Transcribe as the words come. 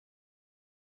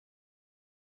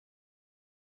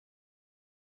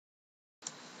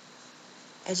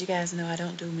As you guys know, I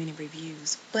don't do many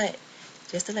reviews, but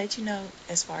just to let you know,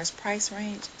 as far as price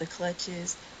range, the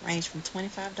clutches range from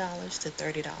 $25 to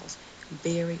 $30.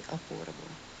 Very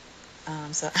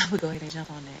affordable. So I would go ahead and jump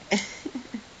on that.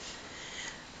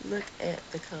 Look at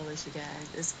the colors, you guys.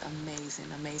 It's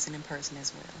amazing, amazing in person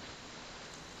as well.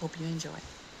 Hope you enjoy.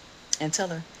 And tell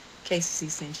her KCC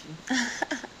sent you.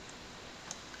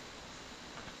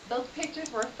 Those pictures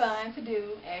were fun to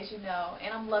do, as you know,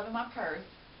 and I'm loving my purse.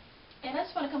 And I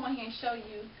just want to come on here and show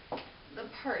you the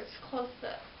purse close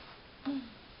up.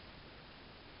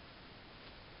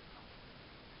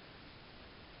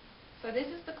 So this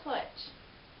is the clutch.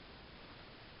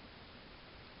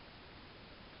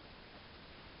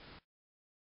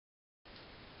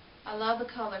 I love the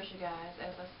colors, you guys,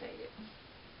 as I stated.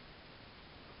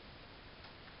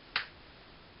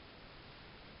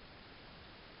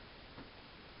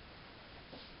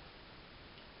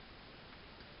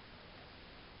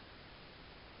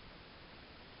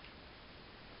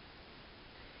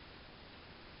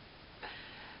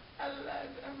 I love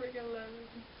it. I freaking love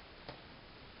it.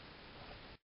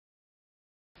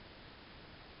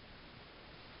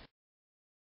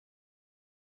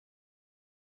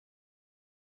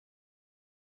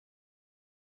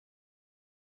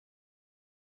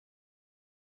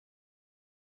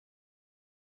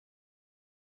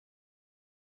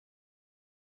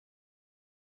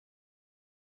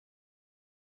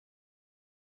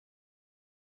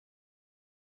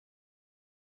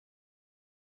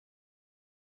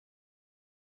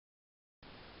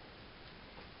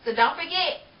 So don't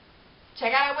forget,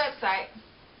 check out our website.